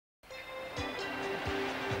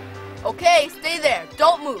Okay, stay there.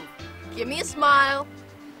 Don't move. Give me a smile.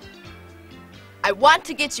 I want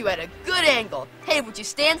to get you at a good angle. Hey, would you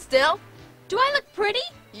stand still? Do I look pretty?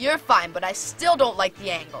 You're fine, but I still don't like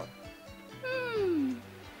the angle.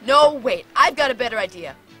 No, wait. I've got a better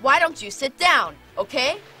idea. Why don't you sit down,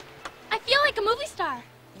 okay? I feel like a movie star.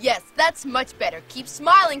 Yes, that's much better. Keep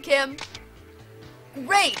smiling, Kim.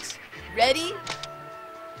 Great. Ready?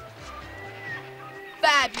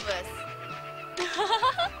 Fabulous.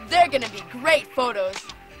 They're gonna be great photos.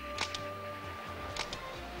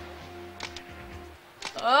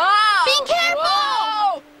 Oh! Be careful!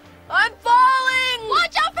 Whoa! I'm falling!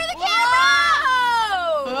 Watch out for the camera!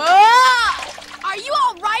 Whoa! Are you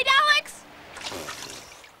all right, Alex?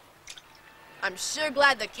 I'm sure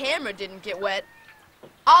glad the camera didn't get wet.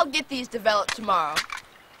 I'll get these developed tomorrow.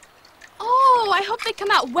 Oh, I hope they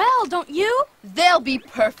come out well, don't you? They'll be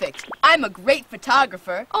perfect. I'm a great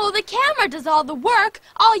photographer. Oh, the camera does all the work.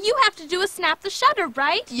 All you have to do is snap the shutter,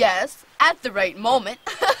 right? Yes, at the right moment.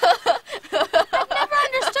 I've never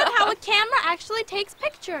understood how a camera actually takes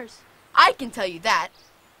pictures. I can tell you that.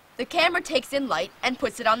 The camera takes in light and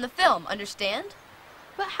puts it on the film, understand?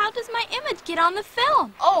 But how does my image get on the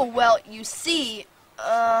film? Oh, well, you see,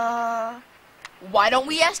 why don't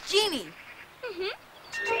we ask Jeannie?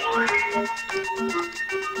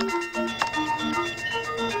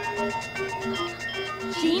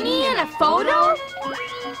 Jeannie in a photo?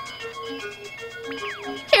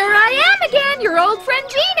 Here I am again, your old friend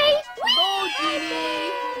Jeannie. Oh,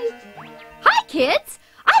 Jeannie! Hi, kids.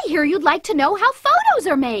 I hear you'd like to know how photos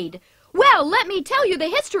are made. Well, let me tell you the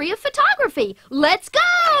history of photography. Let's go!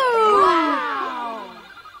 Wow!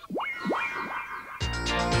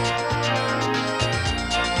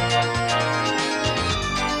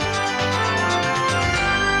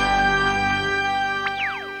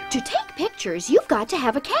 To take pictures, you've got to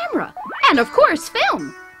have a camera. And, of course,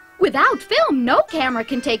 film. Without film, no camera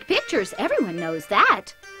can take pictures. Everyone knows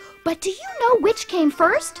that. But do you know which came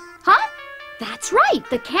first? Huh? That's right.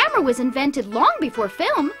 The camera was invented long before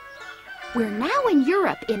film. We're now in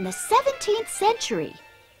Europe in the 17th century.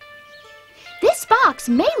 This box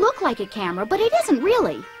may look like a camera, but it isn't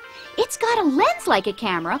really. It's got a lens like a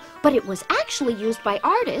camera, but it was actually used by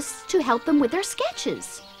artists to help them with their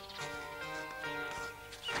sketches.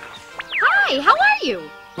 Hi, how are you?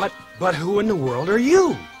 But who in the world are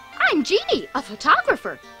you? I'm Jeannie, a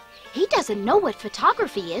photographer. He doesn't know what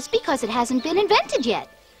photography is because it hasn't been invented yet.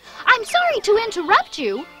 I'm sorry to interrupt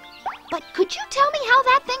you, but could you tell me how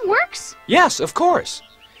that thing works? Yes, of course.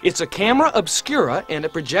 It's a camera obscura and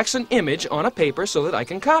it projects an image on a paper so that I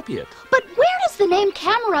can copy it. But where does the name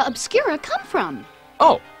camera obscura come from?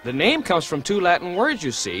 Oh, the name comes from two Latin words,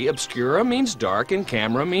 you see. Obscura means dark and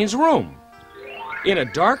camera means room. In a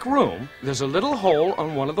dark room, there's a little hole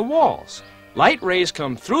on one of the walls. Light rays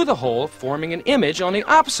come through the hole, forming an image on the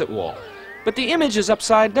opposite wall. But the image is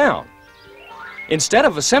upside down. Instead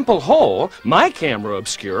of a simple hole, my camera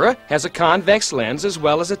obscura has a convex lens as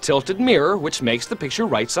well as a tilted mirror, which makes the picture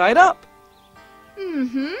right side up.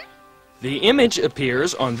 The image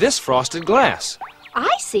appears on this frosted glass.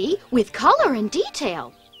 I see, with color and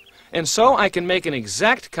detail. And so I can make an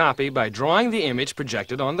exact copy by drawing the image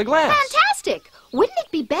projected on the glass. Fantastic! Wouldn't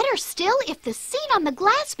it be better still if the scene on the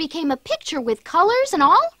glass became a picture with colors and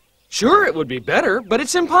all? Sure, it would be better, but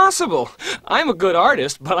it's impossible. I'm a good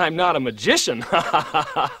artist, but I'm not a magician.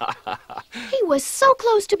 He was so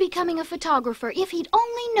close to becoming a photographer if he'd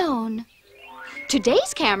only known.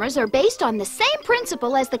 Today's cameras are based on the same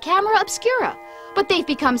principle as the camera obscura, but they've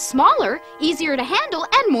become smaller, easier to handle,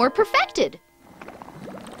 and more perfected.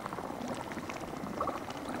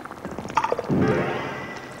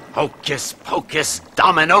 Hocus pocus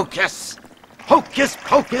dominocus! Hocus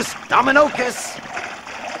pocus dominocus!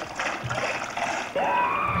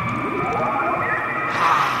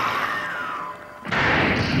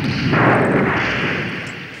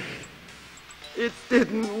 It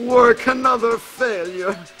didn't work. Another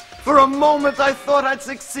failure. For a moment I thought I'd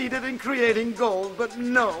succeeded in creating gold, but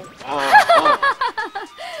no.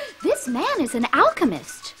 This man is an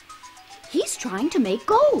alchemist. He's trying to make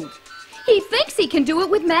gold. He thinks he can do it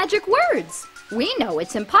with magic words. We know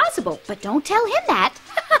it's impossible, but don't tell him that.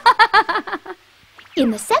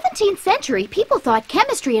 In the 17th century, people thought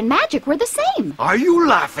chemistry and magic were the same. Are you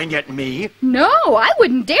laughing at me? No, I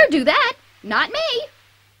wouldn't dare do that. Not me.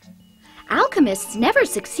 Alchemists never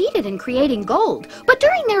succeeded in creating gold, but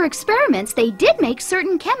during their experiments, they did make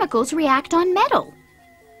certain chemicals react on metal.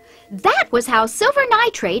 That was how silver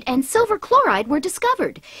nitrate and silver chloride were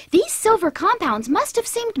discovered. These silver compounds must have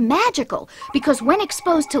seemed magical, because when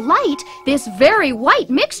exposed to light, this very white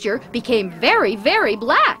mixture became very, very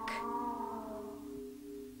black.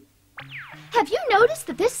 Have you noticed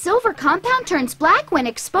that this silver compound turns black when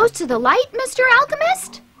exposed to the light, Mr.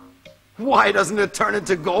 Alchemist? Why doesn't it turn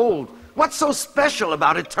into gold? What's so special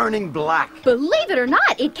about it turning black? Believe it or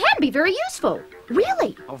not, it can be very useful.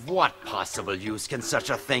 Really. Of what possible use can such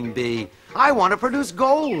a thing be? I want to produce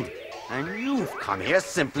gold. And you've come here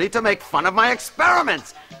simply to make fun of my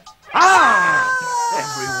experiments. Ah!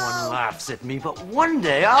 Everyone laughs at me, but one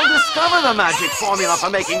day I'll discover the magic formula for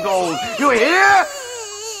making gold. You hear?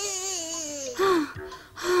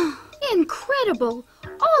 Incredible.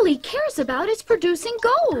 All he cares about is producing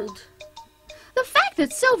gold. The fact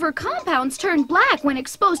that silver compounds turn black when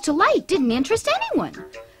exposed to light didn't interest anyone.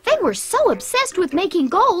 They were so obsessed with making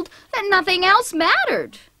gold that nothing else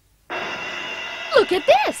mattered. Look at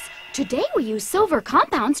this. Today we use silver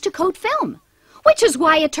compounds to coat film, which is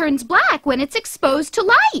why it turns black when it's exposed to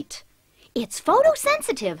light. It's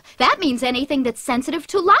photosensitive. That means anything that's sensitive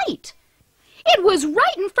to light. It was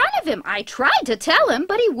right in front of him. I tried to tell him,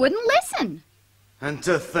 but he wouldn't listen. And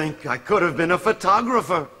to think I could have been a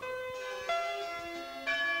photographer.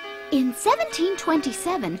 In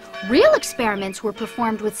 1727, real experiments were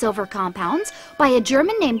performed with silver compounds by a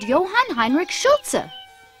German named Johann Heinrich Schulze.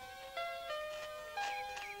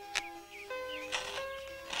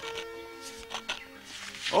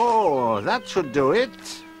 Oh, that should do it.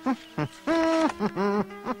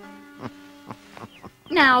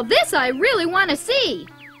 Now this I really want to see.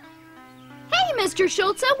 Hey, Mr.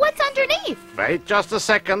 Schulze, what's underneath? Wait just a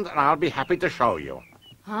second and I'll be happy to show you.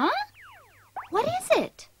 Huh? What is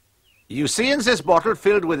it? You see in this bottle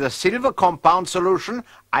filled with a silver compound solution,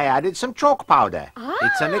 I added some chalk powder.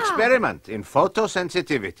 It's an experiment in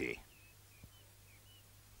photosensitivity.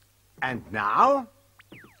 And now,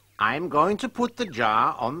 I'm going to put the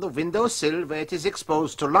jar on the windowsill where it is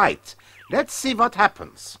exposed to light. Let's see what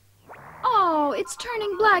happens. Oh, it's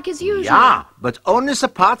turning black as usual. Yeah, but only the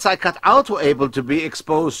parts I cut out were able to be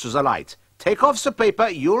exposed to the light. Take off the paper,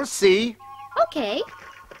 you'll see. Okay.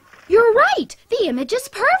 You're right. The image is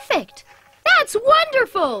perfect. That's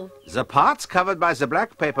wonderful. The parts covered by the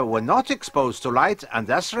black paper were not exposed to light and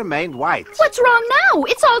thus remained white. What's wrong now?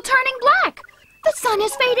 It's all turning black. The sun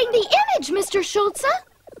is fading the image, Mr. Schulze.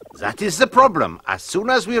 That is the problem. As soon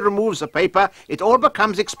as we remove the paper, it all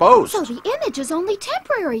becomes exposed. So the image is only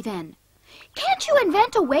temporary then. Can't you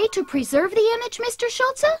invent a way to preserve the image, Mr.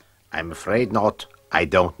 Schulze? I'm afraid not. I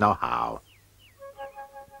don't know how.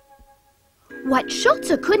 What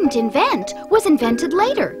Schulze couldn't invent was invented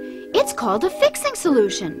later. It's called a fixing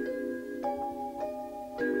solution.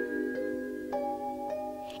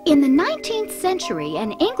 In the 19th century,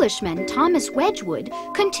 an Englishman, Thomas Wedgwood,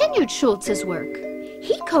 continued Schulze's work.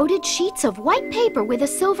 He coated sheets of white paper with a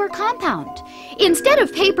silver compound. Instead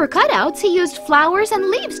of paper cutouts, he used flowers and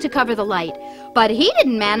leaves to cover the light, but he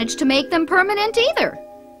didn't manage to make them permanent either.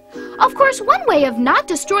 Of course, one way of not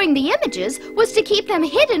destroying the images was to keep them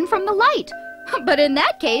hidden from the light. But in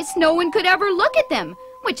that case, no one could ever look at them,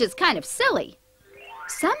 which is kind of silly.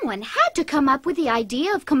 Someone had to come up with the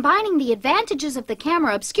idea of combining the advantages of the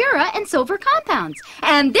camera obscura and silver compounds.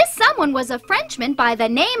 And this someone was a Frenchman by the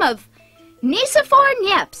name of Nicephore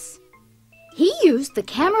Niepce. He used the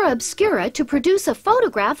camera obscura to produce a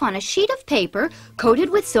photograph on a sheet of paper coated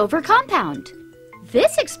with silver compound.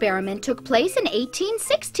 This experiment took place in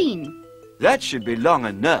 1816. That should be long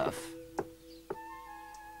enough.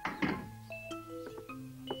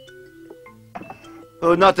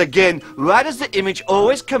 Oh, not again. Why does the image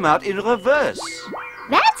always come out in reverse?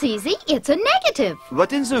 That's easy. It's a negative.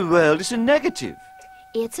 What in the world is a negative?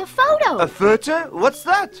 It's a photo. A photo? What's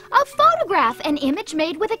that? A photograph, an image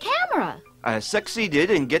made with a camera. I succeeded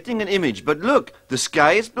in getting an image, but look, the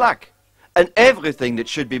sky is black. And everything that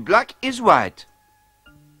should be black is white.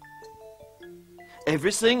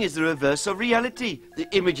 Everything is the reverse of reality. The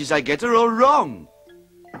images I get are all wrong.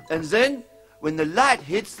 And then, when the light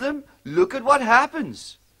hits them, look at what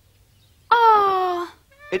happens. Oh,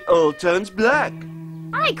 It all turns black.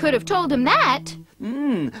 I could have told him that.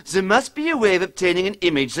 There must be a way of obtaining an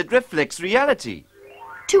image that reflects reality.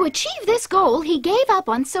 To achieve this goal, he gave up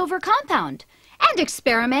on silver compound and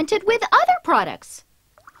experimented with other products.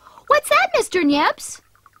 What's that, Mr. Niepce?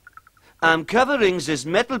 I'm covering this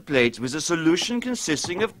metal plate with a solution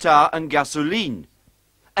consisting of tar and gasoline.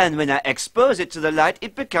 And when I expose it to the light,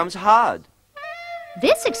 it becomes hard.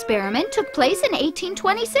 This experiment took place in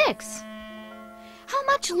 1826. How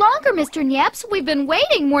much longer, Mr. Niepce? We've been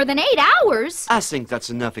waiting more than 8 hours. I think that's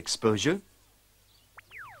enough exposure.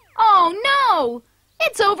 Oh, no!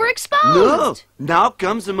 It's overexposed. No! Now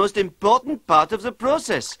comes the most important part of the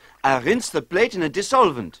process. I rinse the plate in a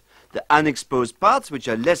dissolvent. The unexposed parts, which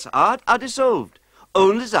are less hard, are dissolved.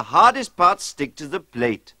 Only the hardest parts stick to the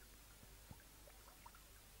plate.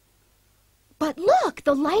 But look,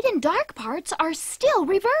 the light and dark parts are still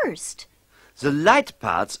reversed. The light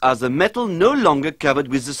parts are the metal no longer covered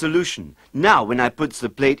with the solution. Now, when I put the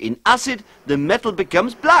plate in acid, the metal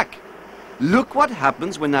becomes black. Look what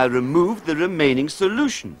happens when I remove the remaining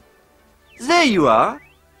solution. There you are.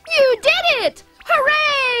 You did it!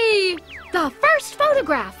 Hooray! The first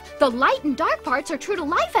photograph. The light and dark parts are true to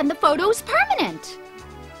life and the photo's permanent.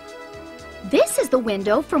 This is the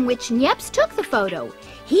window from which Niepce took the photo.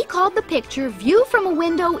 He called the picture View from a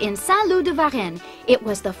Window in Saint-Loup-de-Varennes. It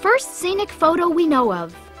was the first scenic photo we know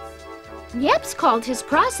of. Niepce called his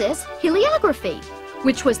process heliography,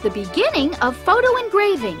 which was the beginning of photo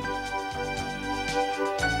engraving.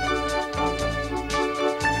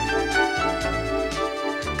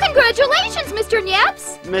 Congratulations, Mr.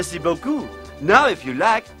 Niepce! Merci beaucoup. Now, if you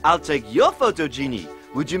like, I'll take your photo, Jeannie.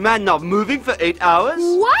 Would you mind not moving for 8 hours?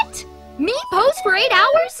 What? Me pose for 8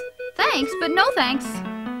 hours? Thanks, but no thanks.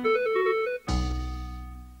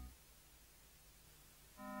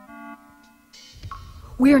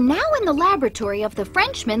 We're now in the laboratory of the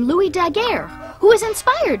Frenchman Louis Daguerre, who was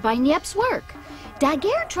inspired by Niepce's work.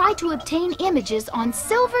 Daguerre tried to obtain images on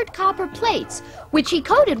silvered copper plates, which he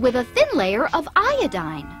coated with a thin layer of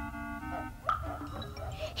iodine.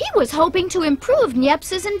 He was hoping to improve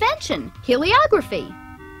Niepce's invention, heliography.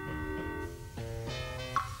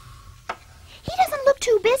 He doesn't look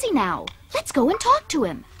too busy now. Let's go and talk to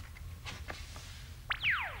him.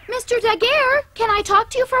 Mr. Daguerre, can I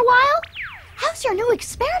talk to you for a while? How's your new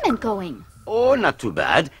experiment going? Oh, not too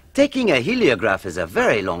bad. Taking a heliograph is a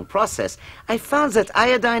very long process. I found that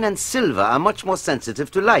iodine and silver are much more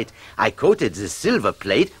sensitive to light. I coated the silver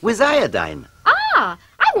plate with iodine. Ah,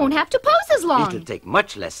 I won't have to pose as long. It'll take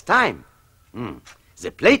much less time.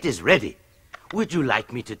 The plate is ready. Would you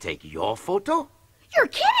like me to take your photo? You're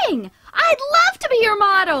kidding! I'd love to be your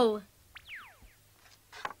model!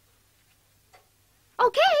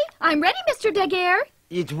 Okay, I'm ready, Mr. Daguerre.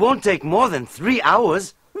 It won't take more than 3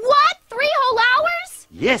 hours. What? 3 whole hours?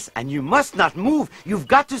 Yes, and you must not move. You've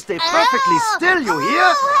got to stay perfectly still, you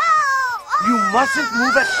hear? You mustn't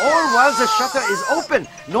move at all while the shutter is open.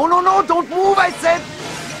 No, no, no, don't move, I said.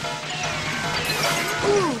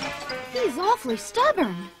 Ooh, he's awfully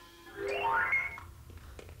stubborn.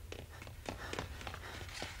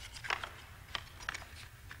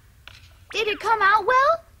 Did it come out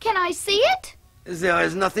well? Can I see it? There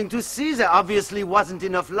is nothing to see. There obviously wasn't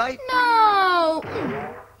enough light. No.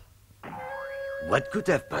 What could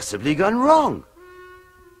have possibly gone wrong?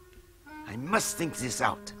 I must think this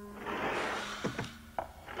out.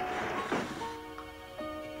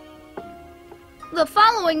 The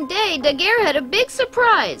following day, Daguerre had a big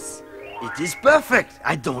surprise. It is perfect.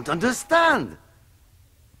 I don't understand.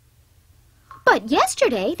 But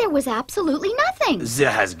yesterday, there was absolutely nothing.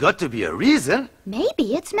 There has got to be a reason.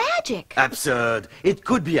 Maybe it's magic. Absurd. It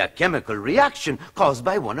could be a chemical reaction caused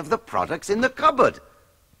by one of the products in the cupboard.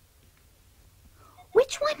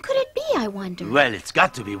 Which one could it be, I wonder? Well, it's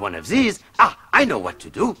got to be one of these. Ah, I know what to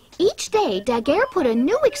do. Each day, Daguerre put a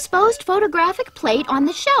new exposed photographic plate on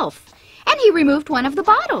the shelf, and he removed one of the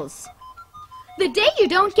bottles. The day you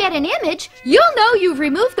don't get an image, you'll know you've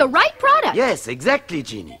removed the right product. Yes, exactly,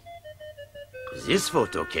 Jeannie. This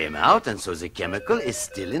photo came out, and so the chemical is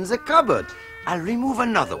still in the cupboard. I'll remove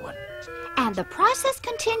another one. And the process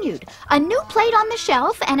continued. A new plate on the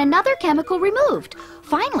shelf and another chemical removed.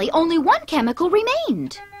 Finally, only one chemical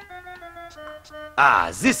remained. Ah,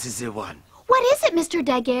 this is the one. What is it, Mr.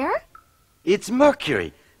 Daguerre? It's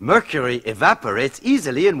mercury. Mercury evaporates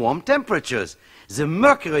easily in warm temperatures. The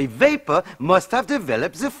mercury vapor must have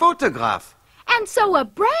developed the photograph. And so a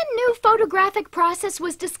brand new photographic process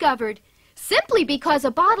was discovered, simply because a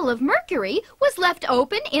bottle of mercury was left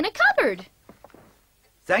open in a cupboard.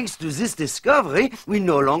 Thanks to this discovery, we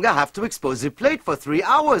no longer have to expose the plate for 3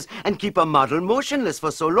 hours and keep a model motionless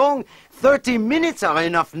for so long. 30 minutes are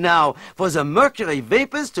enough now for the mercury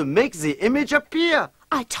vapors to make the image appear.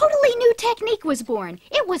 A totally new technique was born.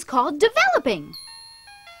 It was called developing.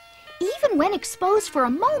 Even when exposed for a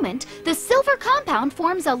moment, the silver compound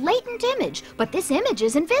forms a latent image, but this image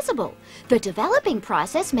is invisible. The developing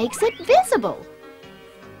process makes it visible.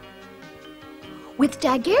 With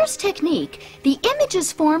Daguerre's technique, the image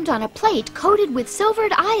is formed on a plate coated with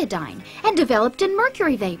silvered iodine and developed in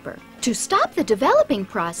mercury vapor. To stop the developing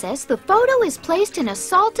process, the photo is placed in a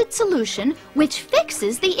salted solution which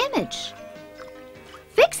fixes the image.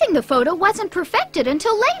 Fixing the photo wasn't perfected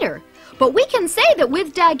until later, but we can say that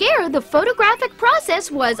with Daguerre, the photographic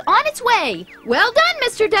process was on its way. Well done,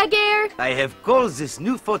 Mr. Daguerre! I have called this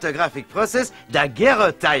new photographic process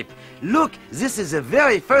daguerreotype. Look, this is the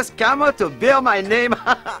very first camera to bear my name.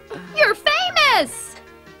 You're famous!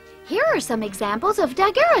 Here are some examples of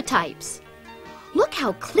daguerreotypes. Look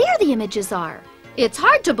how clear the images are. It's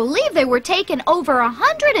hard to believe they were taken over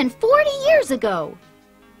 140 years ago.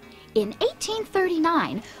 In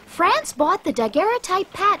 1839, France bought the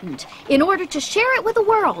daguerreotype patent in order to share it with the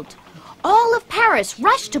world. All of Paris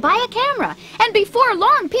rushed to buy a camera, and before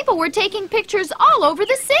long, people were taking pictures all over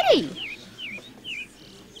the city.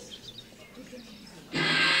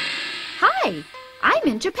 Hi, I'm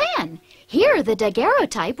in Japan. Here, the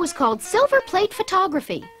daguerreotype was called silver plate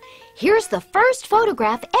photography. Here's the first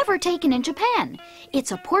photograph ever taken in Japan.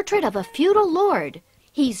 It's a portrait of a feudal lord.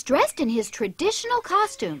 He's dressed in his traditional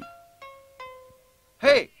costume.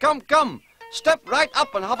 Hey, come. Step right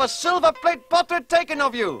up and have a silver plate portrait taken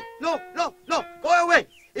of you. No, go away.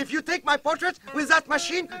 If you take my portrait with that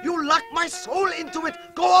machine, you lock my soul into it.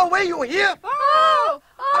 Go away, you hear?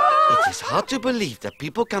 It is hard to believe that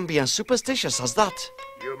people can be as superstitious as that.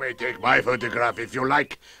 You may take my photograph if you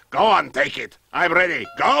like. Go on, take it. I'm ready.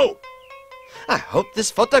 Go! I hope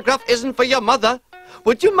this photograph isn't for your mother.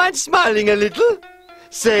 Would you mind smiling a little?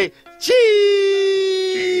 Say cheese!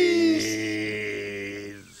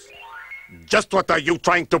 Cheese! Just what are you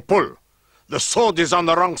trying to pull? The sword is on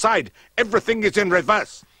the wrong side. Everything is in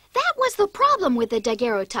reverse. That was the problem with the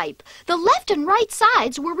daguerreotype. The left and right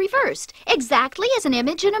sides were reversed, exactly as an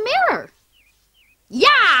image in a mirror.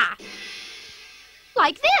 Yeah!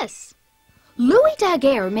 Like this. Louis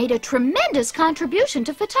Daguerre made a tremendous contribution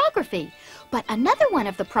to photography. But another one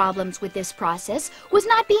of the problems with this process was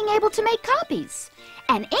not being able to make copies.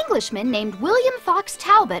 An Englishman named William Fox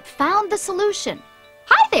Talbot found the solution.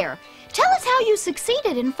 Hi there! Tell us how you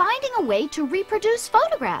succeeded in finding a way to reproduce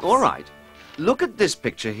photographs. All right. Look at this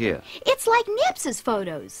picture here. It's like Nips's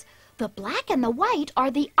photos. The black and the white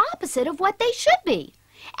are the opposite of what they should be.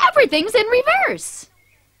 Everything's in reverse.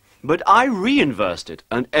 But I re-inversed it,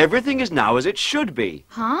 and everything is now as it should be.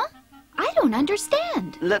 Huh? I don't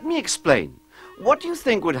understand. Let me explain. What do you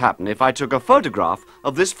think would happen if I took a photograph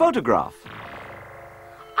of this photograph?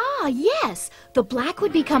 Ah, yes. The black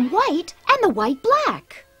would become white and the white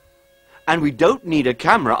black. And we don't need a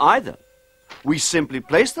camera either. We simply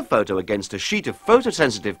place the photo against a sheet of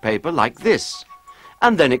photosensitive paper like this,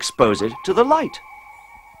 and then expose it to the light.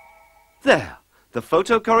 There, the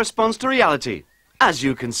photo corresponds to reality, as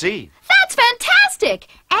you can see. That's fantastic!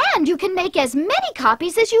 And you can make as many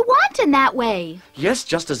copies as you want in that way. Yes,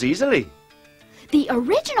 just as easily. The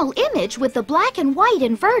original image with the black and white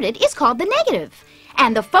inverted is called the negative,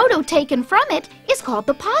 and the photo taken from it is called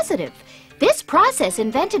the positive. This process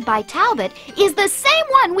invented by Talbot is the same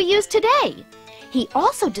one we use today. He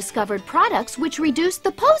also discovered products which reduced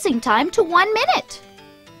the posing time to 1 minute.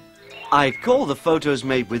 I call the photos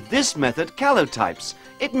made with this method calotypes.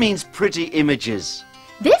 It means pretty images.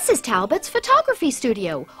 This is Talbot's photography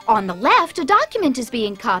studio. On the left, a document is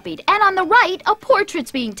being copied, and on the right, a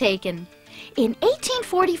portrait's being taken. In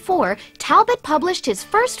 1844, Talbot published his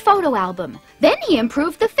first photo album. Then he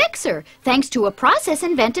improved the fixer, thanks to a process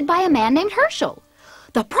invented by a man named Herschel.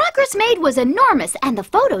 The progress made was enormous and the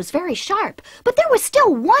photos very sharp, but there was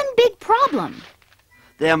still one big problem.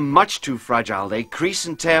 They're much too fragile. They crease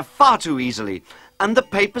and tear far too easily, and the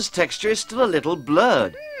paper's texture is still a little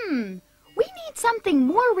blurred. We need something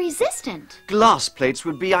more resistant. Glass plates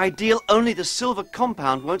would be ideal, only the silver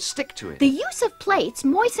compound won't stick to it. The use of plates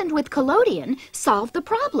moistened with collodion solved the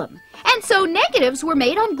problem, and so negatives were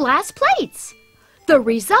made on glass plates. The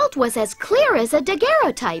result was as clear as a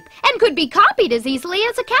daguerreotype and could be copied as easily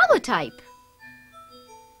as a calotype.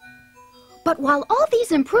 But while all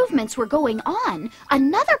these improvements were going on,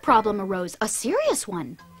 another problem arose, a serious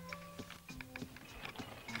one.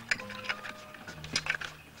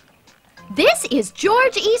 This is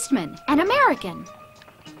George Eastman, an American.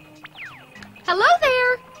 Hello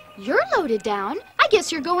there. You're loaded down. I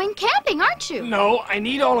guess you're going camping, aren't you? No, I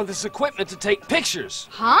need all of this equipment to take pictures.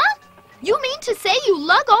 Huh? You mean to say you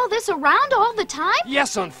lug all this around all the time?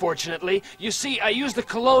 Yes, unfortunately. You see, I use the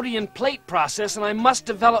collodion plate process, and I must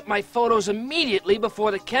develop my photos immediately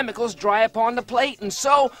before the chemicals dry upon the plate, and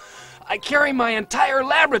so I carry my entire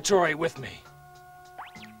laboratory with me.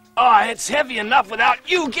 Oh, it's heavy enough without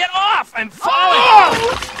you. Get off! I'm falling!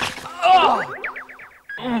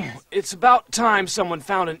 It's about time someone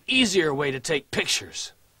found an easier way to take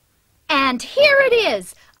pictures. And here it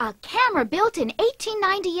is, a camera built in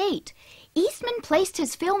 1898. Eastman placed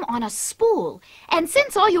his film on a spool, and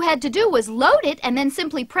since all you had to do was load it and then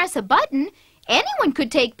simply press a button, anyone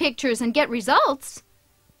could take pictures and get results.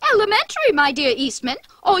 Elementary, my dear Eastman.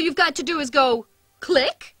 All you've got to do is go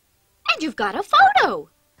click, and you've got a photo.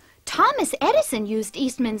 Thomas Edison used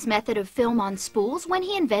Eastman's method of film on spools when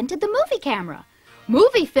he invented the movie camera.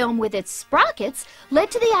 Movie film with its sprockets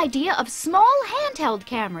led to the idea of small handheld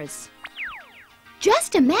cameras.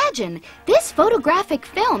 Just imagine, this photographic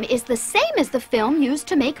film is the same as the film used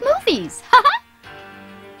to make movies.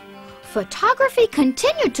 Photography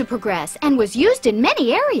continued to progress and was used in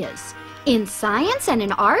many areas. In science and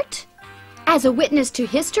in art, as a witness to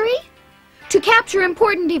history, to capture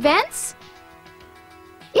important events.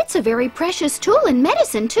 It's a very precious tool in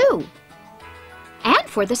medicine, too. And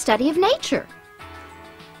for the study of nature.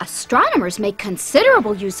 Astronomers make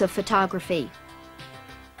considerable use of photography.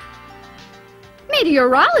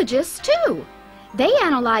 Meteorologists, too. They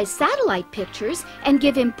analyze satellite pictures and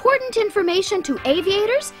give important information to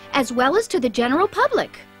aviators as well as to the general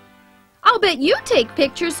public. I'll bet you take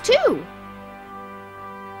pictures, too.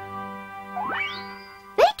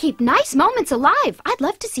 They keep nice moments alive. I'd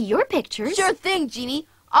love to see your pictures. Sure thing, Jeannie.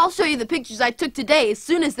 I'll show you the pictures I took today as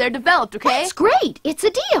soon as they're developed, okay? That's great. It's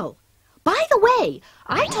a deal. By the way,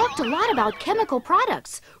 I talked a lot about chemical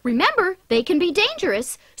products. Remember, they can be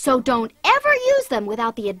dangerous, so don't ever use them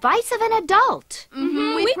without the advice of an adult.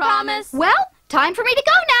 We promise. Well, time for me to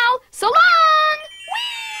go now. So long!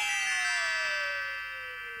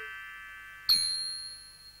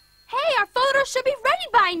 Hey, our photos should be ready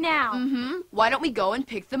by now. Why don't we go and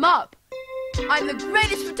pick them up? I'm the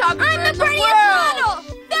greatest photographer I'm the in the prettiest world!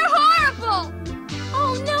 model! They're horrible!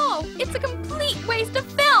 Oh no, it's a complete waste of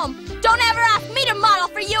film. Don't ever ask me to model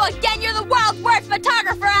for you again. You're the world's worst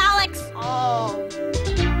photographer, Alex. Oh.